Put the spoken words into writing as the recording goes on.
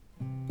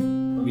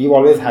we've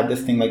always had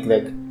this thing like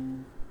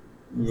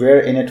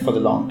we're in it for the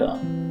long term.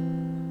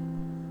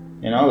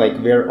 Like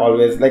we're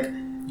always like,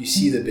 you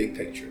see the big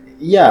picture.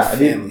 Yeah,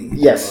 family.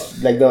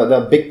 Yes, like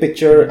the big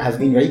picture has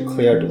been very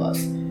clear to us,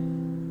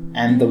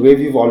 and the way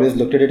we've always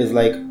looked at it is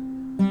like,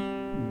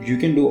 you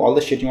can do all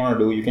the shit you want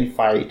to do, you can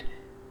fight,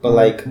 but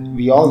like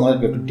we all know that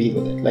we have to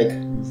deal with it,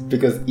 like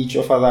because each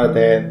of us are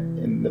there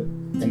in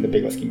the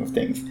bigger scheme of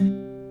things.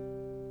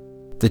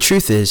 The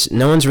truth is,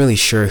 no one's really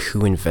sure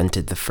who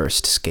invented the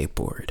first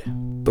skateboard,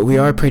 but we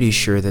are pretty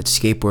sure that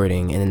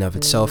skateboarding in and of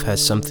itself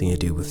has something to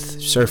do with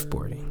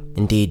surfboarding.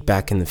 Indeed,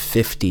 back in the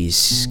 50s,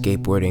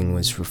 skateboarding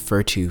was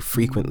referred to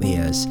frequently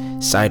as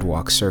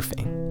sidewalk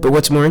surfing. But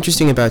what's more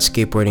interesting about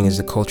skateboarding is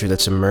the culture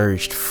that's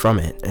emerged from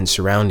it and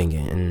surrounding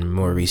it in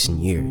more recent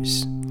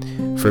years.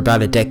 For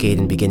about a decade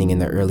and beginning in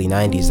the early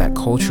 90s, that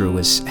culture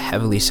was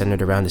heavily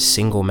centered around a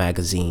single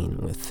magazine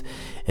with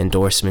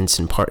endorsements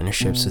and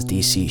partnerships with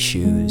DC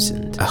Shoes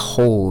and a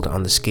hold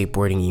on the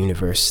skateboarding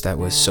universe that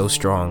was so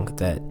strong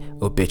that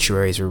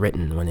obituaries were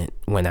written when it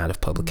went out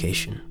of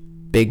publication.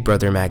 Big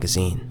Brother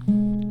magazine.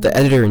 The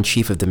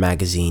editor-in-chief of the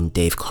magazine,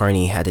 Dave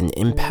Carney, had an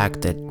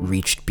impact that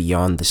reached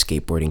beyond the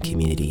skateboarding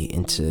community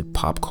into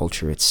pop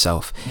culture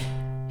itself.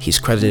 He's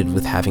credited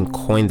with having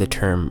coined the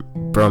term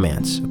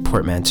bromance, a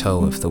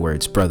portmanteau of the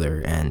words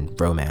brother and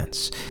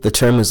romance. The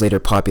term was later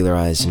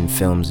popularized in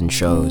films and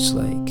shows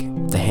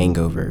like The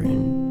Hangover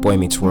and Boy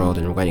Meets World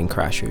and Wedding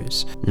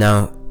Crashers.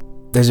 Now,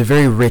 there's a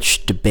very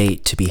rich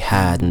debate to be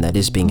had, and that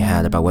is being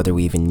had, about whether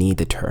we even need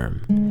the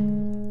term.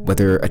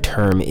 Whether a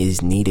term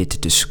is needed to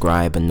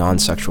describe a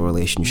non-sexual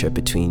relationship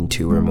between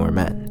two or more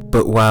men.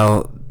 But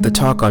while the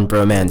talk on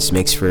bromance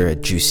makes for a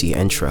juicy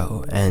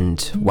intro,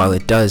 and while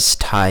it does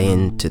tie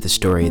into the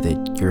story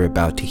that you're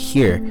about to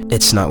hear,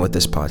 it's not what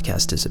this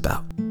podcast is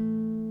about.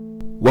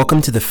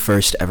 Welcome to the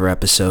first ever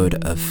episode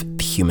of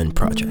The Human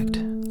Project.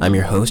 I'm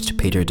your host,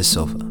 Pedro da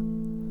Silva.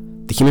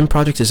 The Human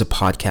Project is a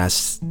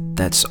podcast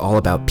that's all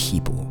about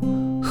people,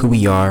 who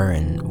we are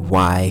and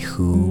why,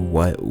 who,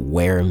 what,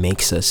 where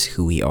makes us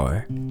who we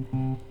are.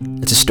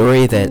 It's a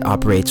story that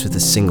operates with a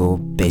single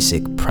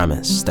basic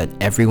premise, that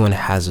everyone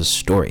has a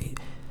story.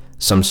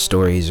 Some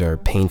stories are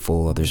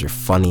painful, others are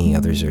funny,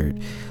 others are,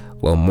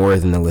 well, more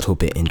than a little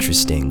bit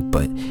interesting,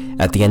 but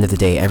at the end of the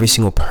day, every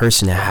single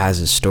person has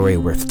a story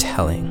worth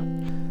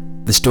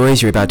telling. The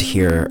stories you're about to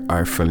hear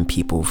are from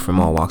people from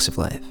all walks of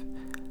life.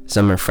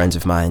 Some are friends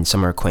of mine,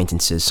 some are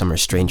acquaintances, some are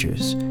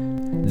strangers.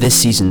 This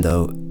season,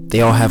 though,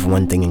 they all have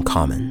one thing in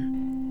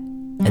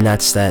common, and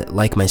that's that,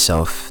 like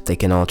myself, they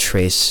can all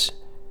trace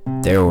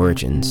their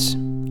origins,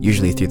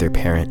 usually through their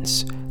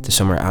parents, to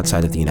somewhere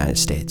outside of the United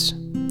States,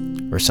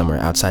 or somewhere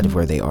outside of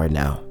where they are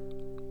now.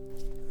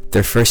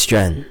 They're first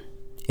gen,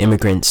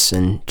 immigrants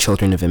and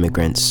children of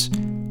immigrants,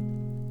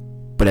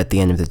 but at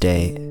the end of the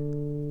day,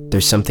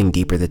 there's something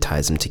deeper that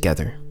ties them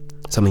together,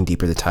 something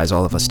deeper that ties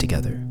all of us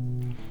together.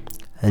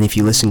 And if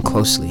you listen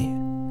closely,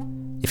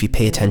 if you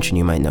pay attention,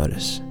 you might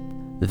notice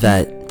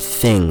that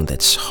thing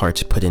that's hard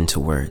to put into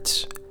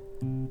words,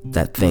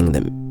 that thing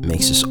that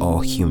makes us all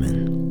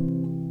human.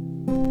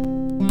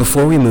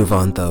 Before we move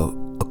on,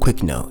 though, a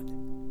quick note.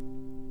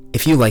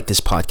 If you like this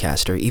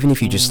podcast, or even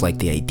if you just like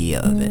the idea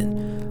of it,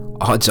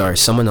 odds are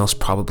someone else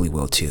probably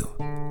will too.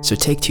 So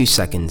take 2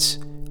 seconds,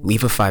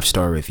 leave a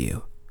 5-star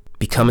review,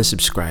 become a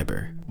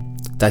subscriber.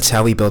 That's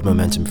how we build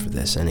momentum for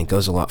this, and it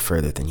goes a lot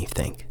further than you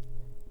think.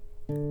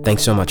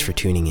 Thanks so much for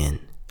tuning in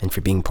and for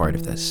being part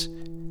of this.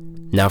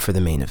 Now for the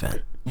main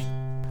event.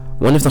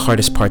 One of the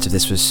hardest parts of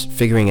this was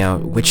figuring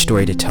out which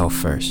story to tell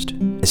first.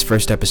 This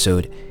first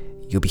episode,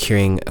 you'll be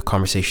hearing a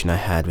conversation I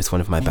had with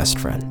one of my best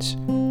friends,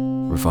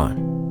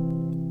 Ravon.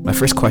 My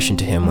first question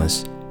to him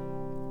was,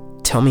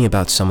 tell me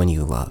about someone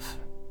you love.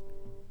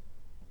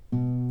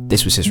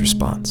 This was his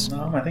response.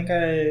 I think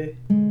I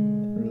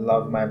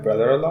love my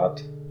brother a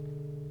lot.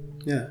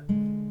 Yeah.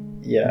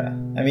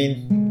 I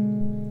mean,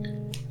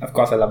 of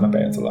course I love my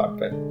parents a lot,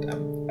 but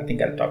I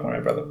think I'll talk about my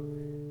brother.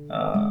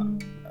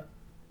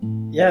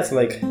 So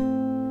like,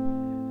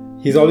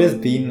 he's always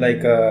been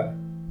like a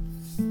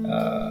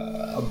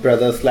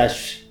brother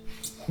slash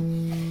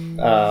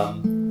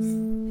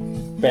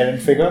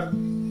parent figure.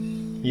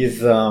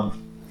 He's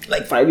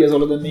like 5 years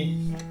older than me.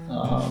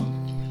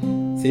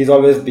 So he's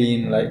always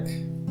been like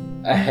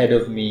ahead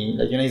of me.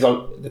 Like, he's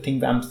all the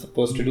things I'm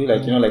supposed to do.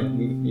 Like, like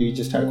we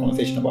just had a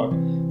conversation about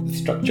the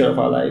structure of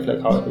our life,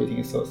 like how everything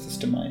is so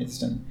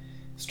systemized and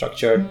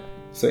structured.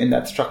 So in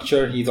that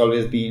structure, he's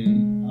always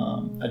been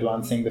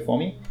advancing before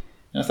me.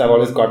 So I've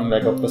always gotten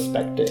like a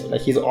perspective.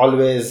 Like, he's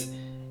always,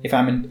 if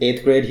I'm in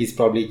 8th grade, he's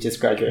probably just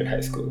graduated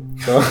high school.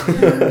 So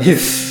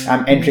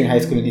I'm entering high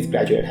school and he's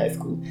graduated high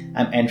school.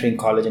 I'm entering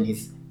college and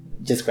he's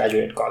just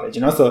graduated college.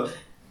 So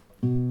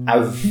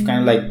I've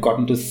kind of like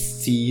gotten to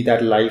see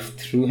that life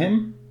through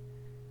him.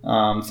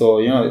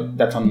 So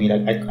that's on me.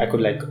 Like I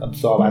could like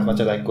absorb as much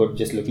as I could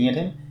just looking at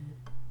him.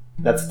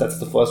 That's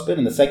the first bit.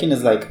 And the second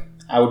is like,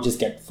 I would just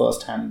get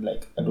first-hand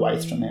like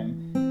advice from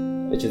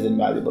him, which is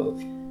invaluable.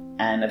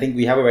 And I think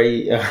we have a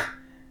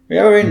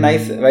very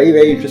nice, very,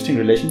 very interesting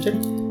relationship.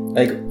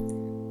 Like,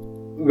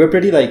 we're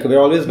pretty like, we're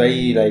always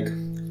very like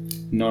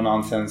no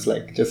nonsense,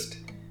 like just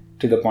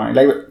to the point.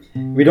 Like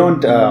we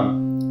don't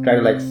try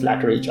to like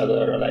flatter each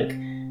other or like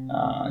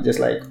just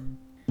like,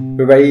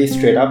 we're very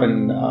straight up,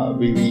 and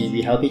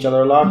we help each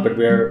other a lot, but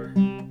we're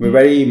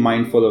very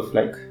mindful of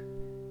like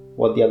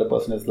what the other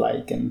person is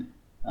like, and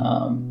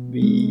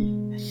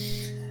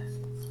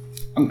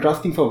I'm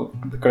grasping for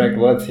the correct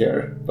words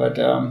here, but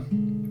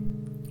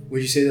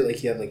would you say that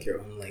like you have like your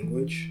own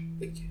language,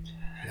 like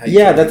how you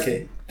yeah,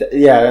 communicate?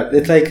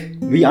 it's like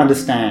we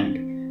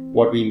understand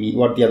what we mean,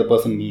 what the other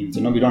person means.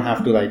 You know, we don't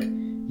have to like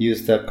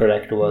use the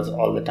correct words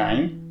all the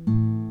time.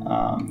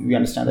 We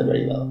understand that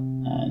very well,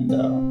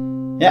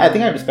 and I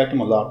think I respect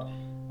him a lot.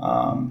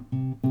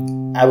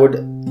 I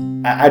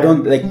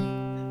don't like,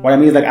 what I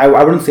mean is like,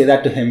 I wouldn't say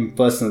that to him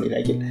personally,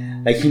 like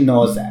he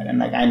knows that, and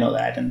like I know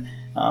that, and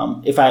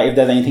if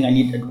there's anything I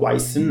need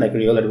advice in, like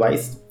real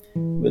advice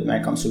when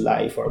it comes to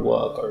life or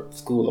work or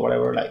school or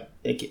whatever, like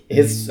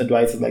his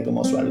advice is like the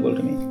most valuable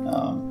to me.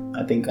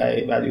 I think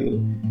I value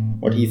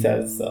what he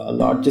says a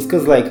lot, just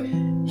because like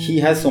he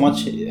has so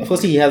much.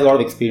 Firstly, he has a lot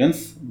of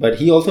experience, but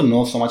he also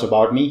knows so much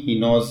about me. He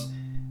knows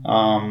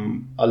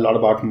a lot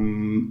about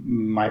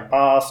my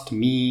past,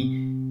 me,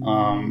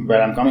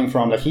 where I'm coming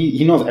from. Like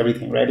he knows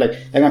everything, right? Like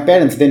my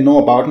parents, they know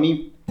about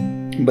me,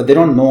 but they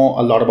don't know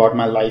a lot about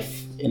my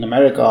life in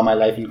America or my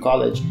life in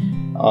college,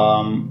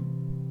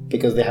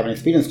 because they haven't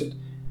experienced it.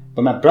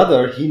 But my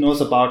brother, he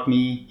knows about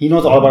me. He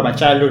knows all about my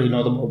childhood. He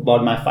knows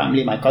about my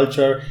family, my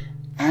culture,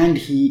 and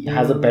he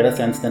has a better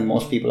sense than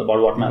most people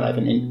about what my life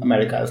in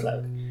America is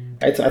like.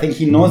 Right? So I think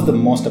he knows the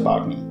most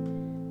about me,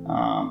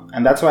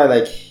 and that's why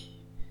like,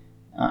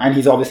 and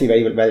he's obviously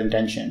very well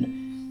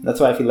intentioned. That's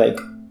why I feel like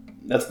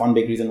that's one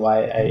big reason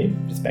why I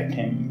respect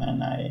him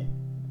and I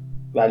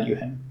value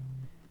him.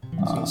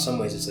 So in some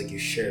ways, it's like you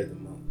share the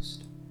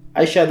most.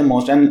 I share the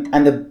most,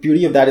 and the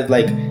beauty of that is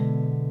like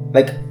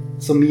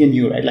so me and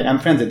you, right? Like I'm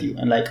friends with you,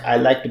 and like I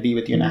like to be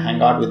with you, and I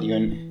hang out with you,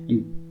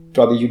 and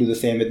probably you do the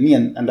same with me,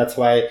 and that's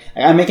why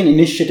I make an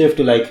initiative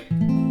to like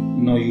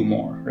know you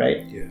more,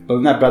 right? Yeah. But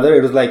with my brother,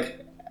 it was like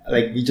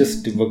we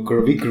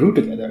grew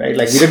together, right?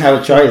 Like we didn't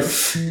have a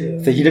choice. Yeah.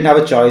 So he didn't have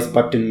a choice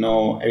but to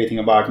know everything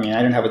about me, and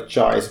I didn't have a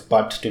choice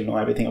but to know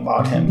everything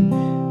about him.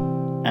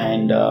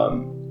 And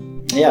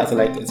so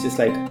like it's just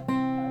like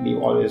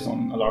we've always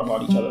known a lot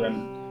about each other,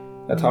 and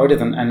that's how it is.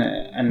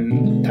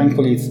 And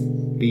thankfully it's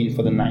been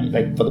for the night,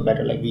 like for the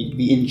better. Like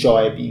we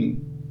enjoy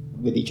being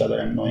with each other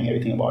and knowing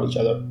everything about each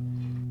other.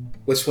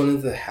 What's one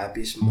of the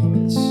happiest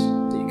moments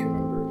that you can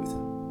remember with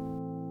him?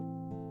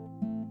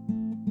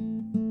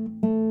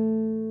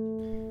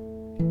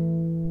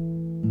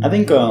 I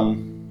think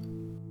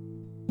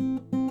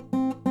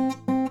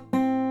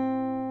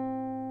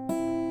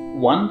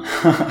one.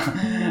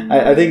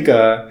 I think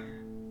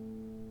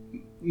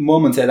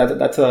moments. Yeah,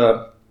 that's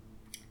a.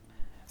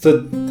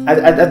 So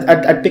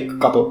I'd pick a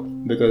couple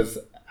because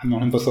I've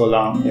known him for so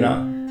long, you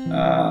know.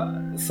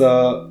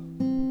 So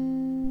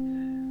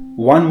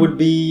one would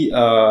be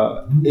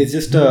it's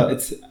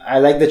I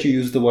like that you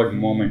use the word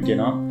moment, you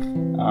know.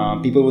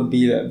 People would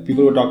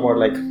talk about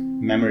like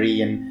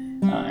memory and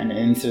an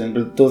incident,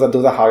 but those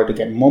are harder to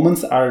get.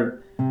 Moments are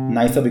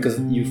nicer because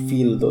you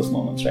feel those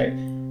moments, right?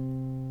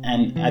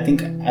 And I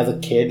think as a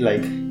kid,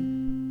 like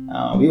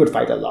we would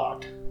fight a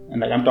lot,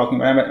 and like when I'm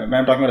talking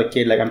about a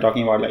kid, like I'm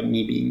talking about like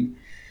me being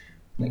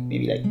like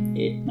maybe like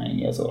 8-9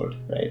 years old,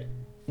 right?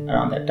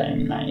 Around that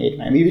time,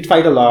 9. We would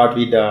fight a lot.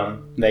 We'd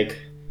like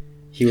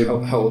he would.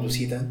 How old was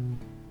he then?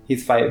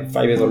 He's 5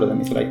 years older than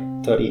me, so like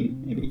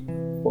 13, maybe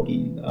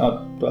 14,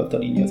 12,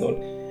 13 years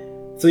old.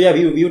 So yeah,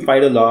 we would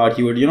fight a lot.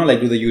 He would, you know, like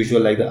do the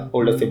usual, like the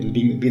older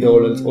sibling, be the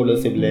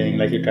older sibling.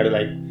 Like he'd try to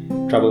like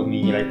trouble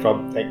me, like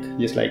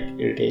just like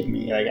irritate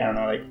me, like I don't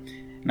know, like.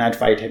 And I'd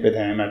fight with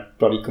him. I'd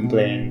probably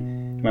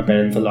complain to my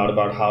parents a lot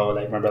about how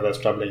like my brother's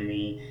troubling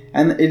me.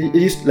 And it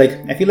used like,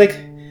 I feel like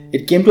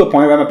it came to a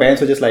point where my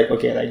parents were just like,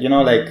 okay, like, you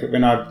know, like we're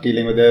not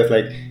dealing with this.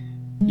 Like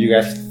you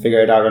guys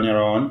figure it out on your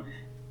own.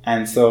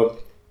 And so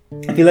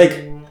I feel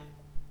like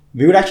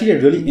we would actually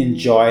really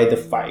enjoy the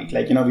fight.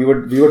 Like, you know, we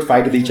would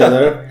fight with each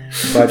other,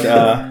 but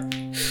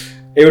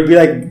it would be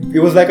like, it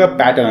was like a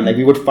pattern. Like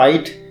we would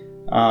fight,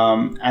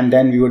 and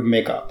then we would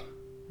make up,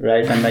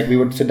 right? And like we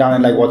would sit down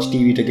and like watch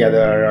TV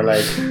together, or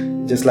like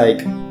just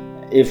like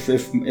if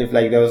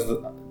like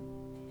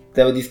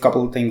there were these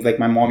couple of things like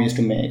my mom used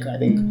to make. I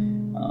think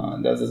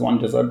there's this one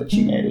dessert that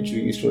she made which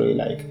we used to really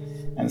like,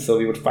 and so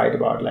we would fight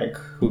about like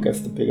who gets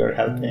the bigger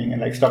helping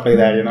and like stuff like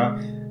that, you know.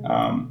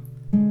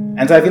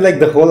 And so I feel like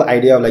the whole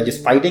idea of like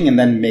just fighting and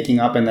then making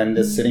up and then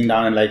just sitting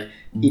down and like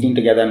eating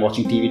together and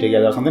watching TV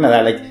together or something like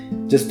that, like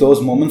just those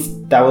moments,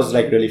 that was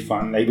like really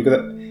fun. Like because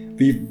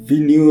we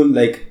knew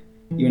like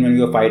even when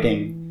we were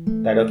fighting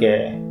that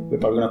okay, we're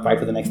probably gonna fight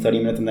for the next 30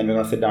 minutes and then we're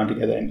gonna sit down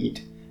together and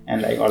eat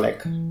and like or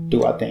like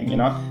do our thing, you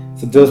know.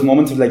 So those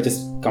moments of like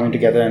just coming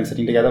together and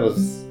sitting together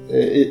was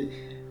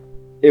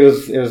it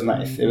was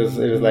nice. It was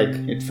like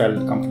it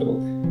felt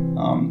comfortable.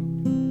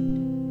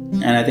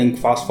 And I think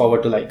fast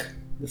forward to like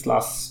this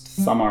last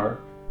summer,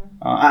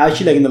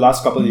 actually like in the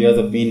last couple of years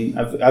I've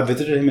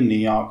visited him in New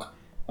York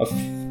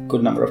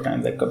good number of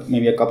times, like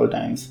maybe a couple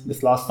times.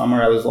 This last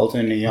summer I was also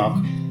in New York.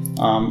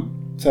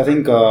 So I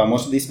think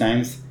most of these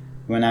times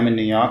when I'm in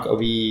New York,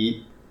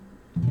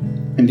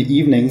 in the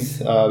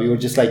evenings we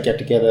would just like get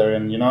together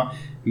and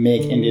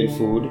make Indian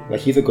food.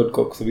 Like he's a good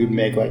cook, so we would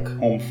make like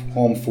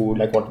home food,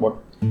 like what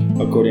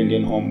a good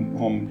Indian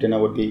home dinner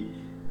would be.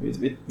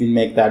 We'd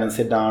make that and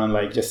sit down and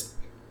like just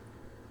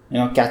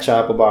catch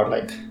up about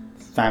like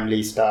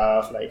family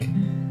stuff, like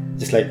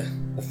just like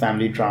the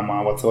family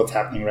drama, what's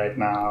happening right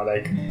now,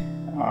 like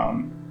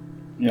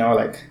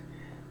like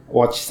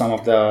watch some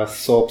of the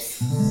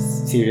soaps,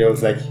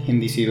 serials, like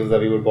Hindi serials that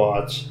we would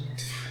watch,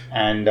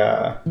 and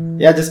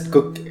just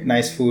cook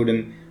nice food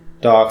and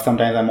talk.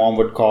 Sometimes my mom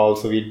would call,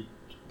 so we'd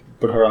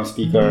put her on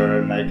speaker,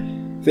 and like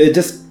so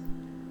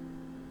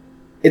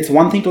it's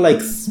one thing to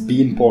like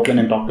be in Portland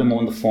and talk to him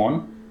on the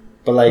phone,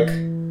 but like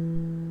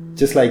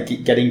just like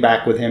getting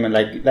back with him and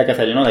like I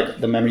said, like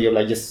the memory of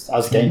like just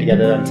us getting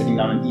together and sitting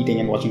down and eating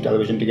and watching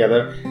television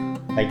together,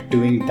 like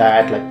doing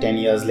that like 10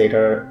 years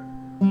later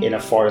in a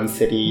foreign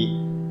city,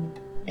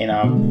 in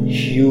a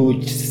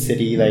huge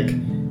city like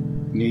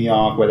New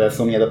York, where there's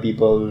so many other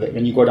people. Like,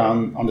 when you go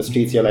down on the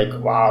streets, you're like,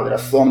 wow, there are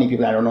so many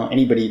people, I don't know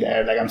anybody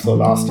there, like I'm so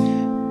lost.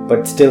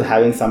 But still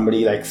having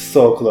somebody like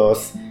so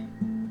close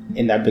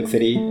in that big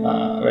city,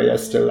 where you're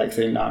still like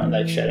sitting down and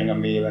like sharing a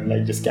meal and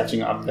like just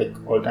catching up like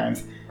old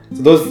times.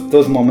 So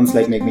those moments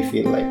like make me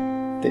feel like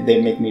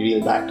they make me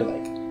reel back to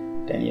like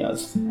 10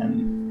 years,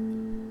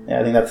 and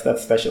I think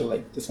that's special,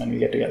 like just when we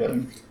get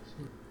together.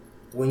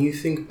 When you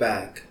think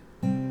back,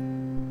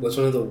 what's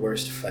one of the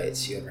worst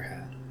fights you ever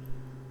had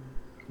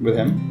with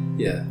him?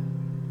 Yeah.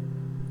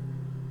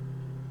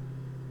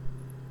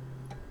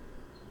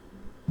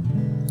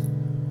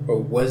 Or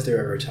was there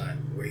ever a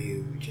time where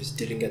you just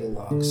didn't get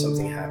along,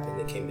 something happened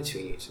that came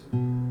between you two?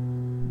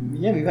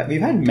 Yeah,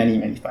 we've had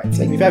many fights.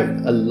 Like we've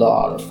had a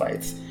lot of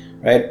fights,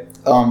 right?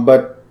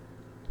 But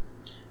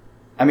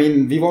I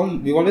mean, we've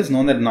always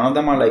known that none of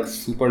them are like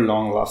super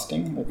long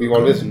lasting. Like we've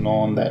always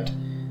known that.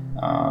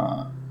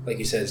 Like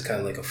you said, it's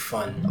kind of like a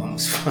fun,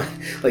 almost fun,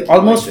 like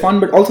almost fun,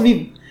 but also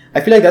I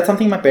feel like that's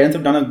something my parents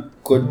have done a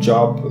good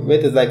job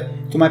with. Is like,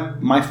 so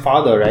my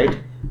father, right?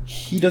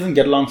 He doesn't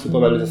get along super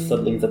well with his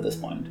siblings at this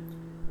point.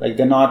 Like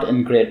they're not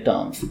in great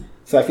terms.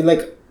 So I feel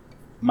like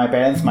my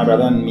parents, my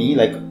brother and me,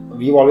 like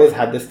we've always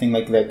had this thing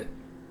like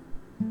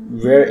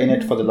we're in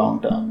it for the long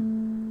term.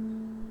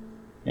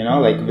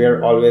 Like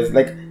we're always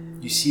like,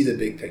 you see the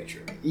big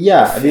picture.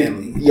 Yeah,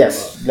 family.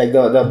 Yes, like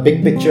the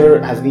big picture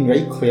has been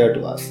very clear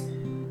to us,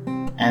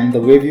 and the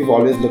way we've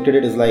always looked at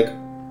it is like,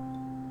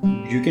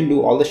 you can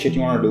do all the shit you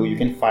want to do, you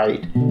can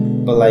fight,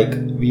 but like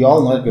we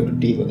all know that we have to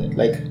deal with it,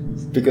 like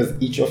because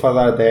each of us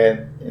are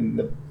there in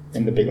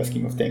the bigger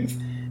scheme of things.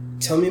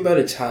 Tell me about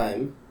a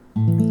time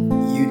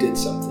you did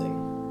something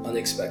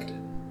unexpected.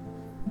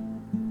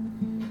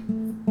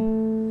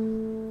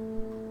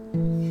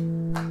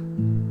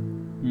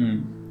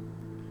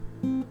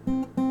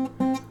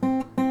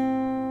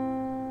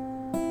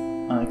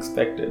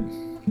 Unexpected.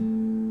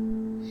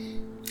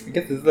 I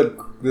guess this is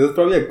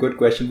probably a good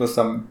question for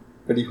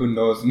somebody who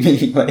knows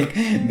me. Like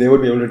they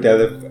would be able to tell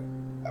if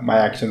my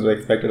actions were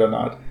expected or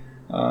not.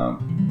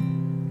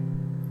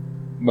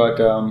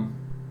 But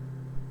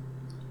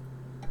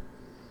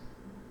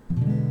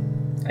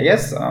I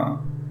guess so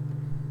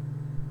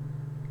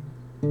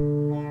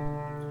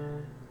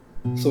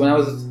when I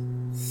was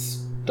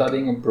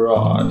studying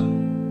abroad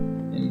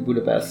in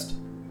Budapest,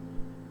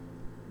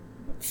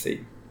 let's see.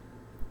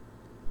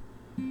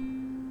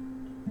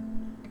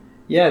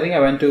 Yeah, I think I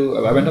went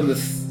on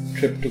this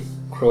trip to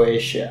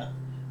Croatia.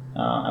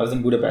 I was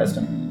in Budapest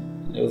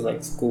and it was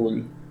like school.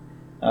 It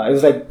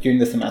was like during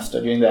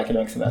the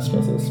academic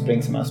semester, so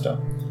spring semester.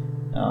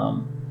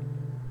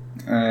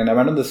 And I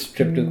went on this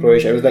trip to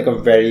Croatia. It was like a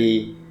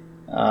very,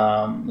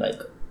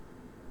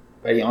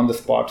 very on the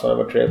spot sort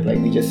of a trip. Like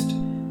we just,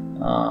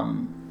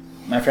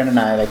 my friend and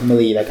I, like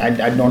Millie, like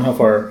I'd known her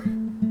for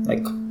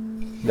like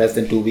less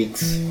than 2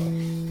 weeks,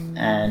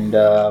 and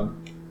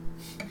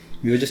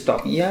we were just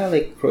talking. Yeah,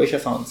 like Croatia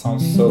sounds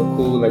so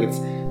cool. Like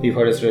we've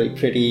heard it's really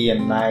pretty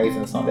and nice,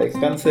 and it's not very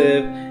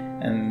expensive.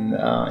 And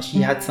she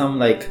had some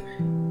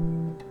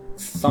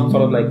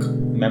sort of like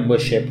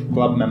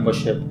club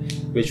membership,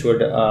 which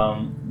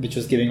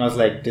was giving us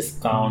like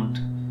discount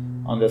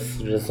on this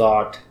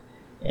resort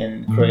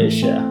in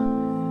Croatia,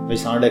 which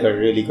sounded like a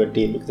really good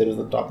deal because it was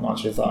a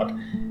top-notch resort.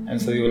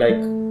 And so we were like,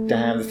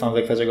 damn, this sounds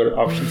like such a good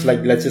option. So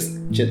like, let's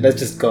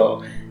just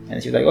go.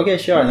 And she was like, okay,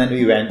 sure. And then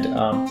we went.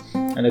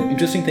 And the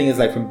interesting thing is,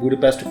 like, from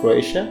Budapest to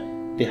Croatia,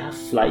 they have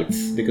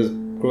flights because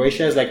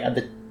Croatia is like at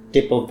the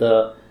tip of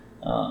the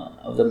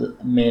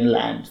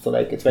mainland. So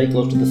like, it's very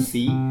close to the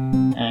sea,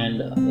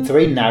 and it's a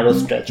very narrow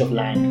stretch of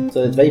land.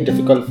 So it's very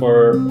difficult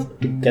to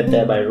get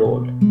there by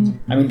road.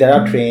 I mean, there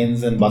are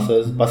trains and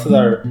buses. Buses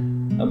are,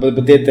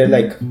 but they're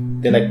like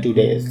 2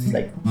 days.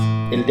 Like,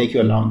 it'll take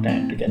you a long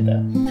time to get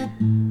there.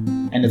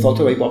 And it's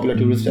also a very popular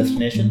tourist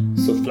destination.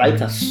 So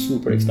flights are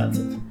super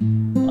expensive.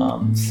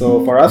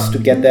 So for us to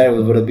get there,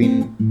 it would have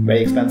been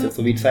very expensive.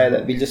 So we decided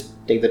that we'll just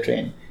take the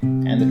train,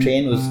 and the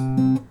train was,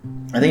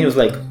 I think it was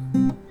like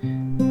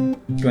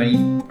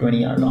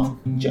 20 hour long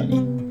journey,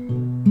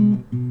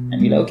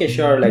 and we're like, okay,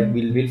 sure, like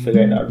we'll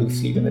figure it out, we'll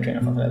sleep in the train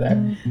or something like that.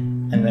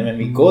 And then when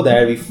we go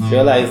there, we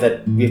realize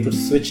that we have to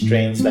switch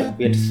trains, like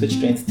we had to switch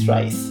trains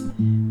thrice.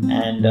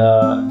 And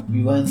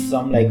we were in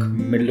some like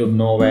middle of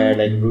nowhere,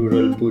 like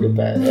rural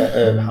Budapest,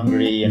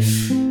 Hungary, and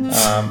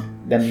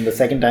then the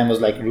second time was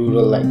like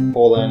rural, like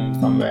Poland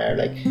somewhere,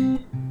 like,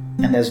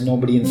 and there's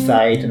nobody in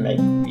sight, and like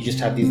you just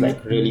have these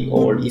like really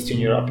old Eastern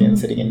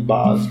Europeans sitting in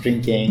bars,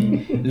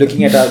 drinking,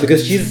 looking at us,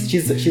 because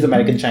she's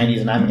American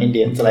Chinese and I'm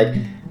Indian, so like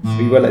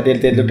we were like,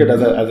 they looked at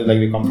us as if like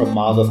we come from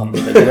Mars or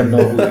something, like they didn't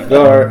know who we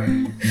were,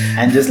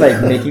 and just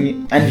like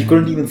making, and we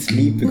couldn't even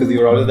sleep because we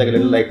were always like a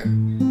little like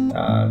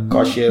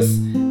cautious.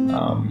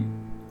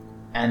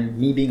 And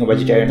me being a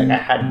vegetarian,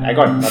 like I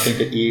got nothing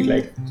to eat.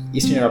 Like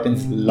Eastern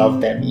Europeans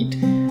love their meat,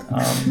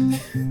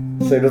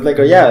 so it was like,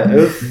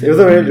 it was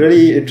a really,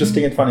 really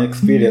interesting and fun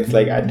experience.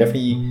 Like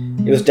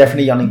it was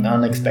definitely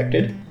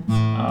unexpected,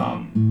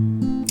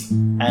 and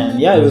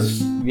yeah,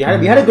 we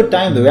had a good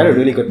time though. We had a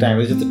really good time.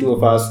 It was just the two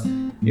of us.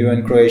 We were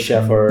in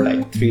Croatia for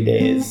like 3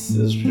 days.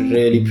 It was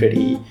really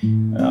pretty.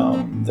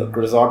 The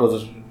resort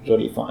was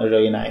really fun,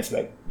 really nice,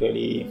 like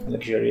really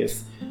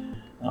luxurious.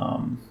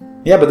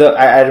 But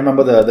I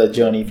remember the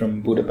journey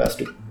from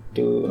Budapest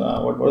to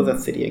what was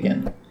that city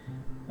again?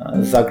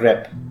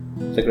 Zagreb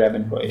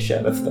in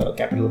Croatia. That's the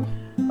capital.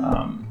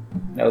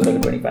 That was like a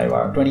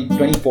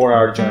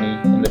 24-hour journey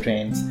in the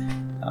trains,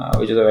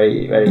 which is a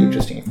very, very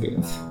interesting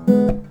experience.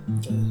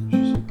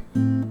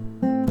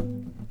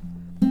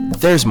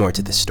 There's more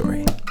to this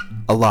story.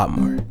 A lot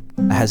more,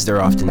 as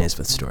there often is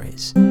with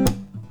stories.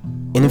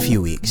 In a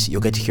few weeks,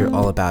 you'll get to hear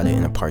all about it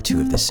in a part 2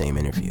 of this same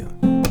interview.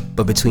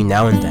 But between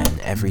now and then,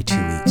 every 2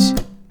 weeks,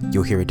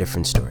 you'll hear a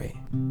different story,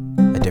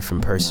 a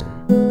different person.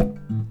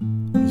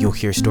 You'll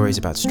hear stories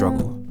about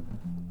struggle,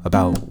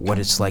 about what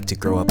it's like to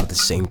grow up with the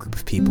same group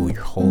of people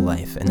your whole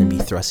life and then be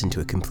thrust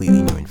into a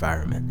completely new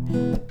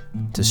environment,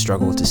 to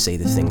struggle to say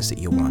the things that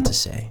you want to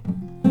say,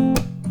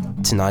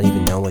 to not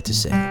even know what to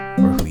say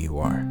or who you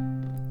are.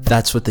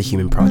 That's what the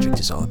Human Project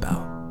is all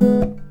about,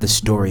 the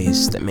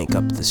stories that make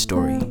up the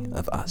story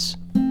of us.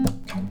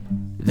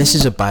 This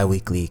is a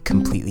bi-weekly,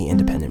 completely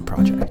independent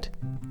project,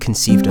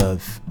 conceived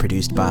of,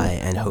 produced by,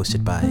 and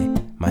hosted by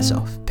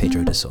myself,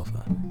 Pedro da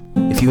Silva.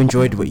 If you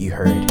enjoyed what you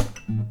heard,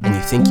 and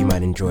you think you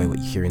might enjoy what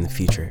you hear in the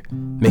future,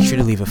 make sure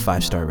to leave a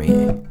 5-star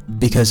rating,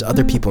 because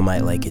other people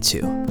might like it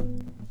too.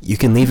 You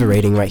can leave a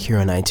rating right here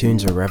on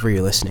iTunes or wherever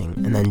you're listening,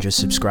 and then just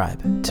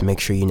subscribe to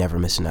make sure you never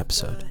miss an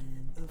episode.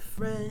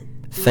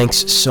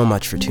 Thanks so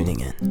much for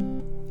tuning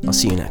in. I'll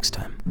see you next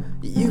time.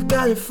 You've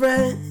got a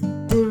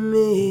friend in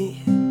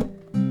me.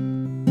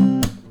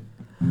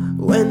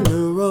 When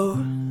the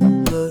road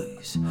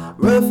looks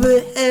rough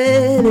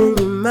ahead and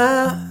you're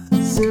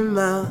miles and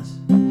miles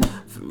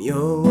from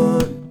your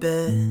warm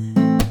bed,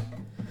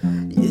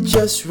 you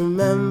just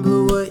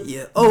remember what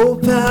your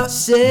old pal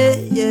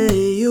said. Yeah,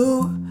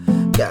 you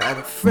got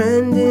a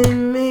friend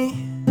in me.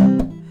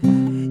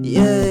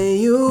 Yeah,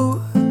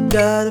 you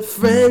got a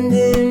friend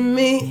in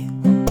me.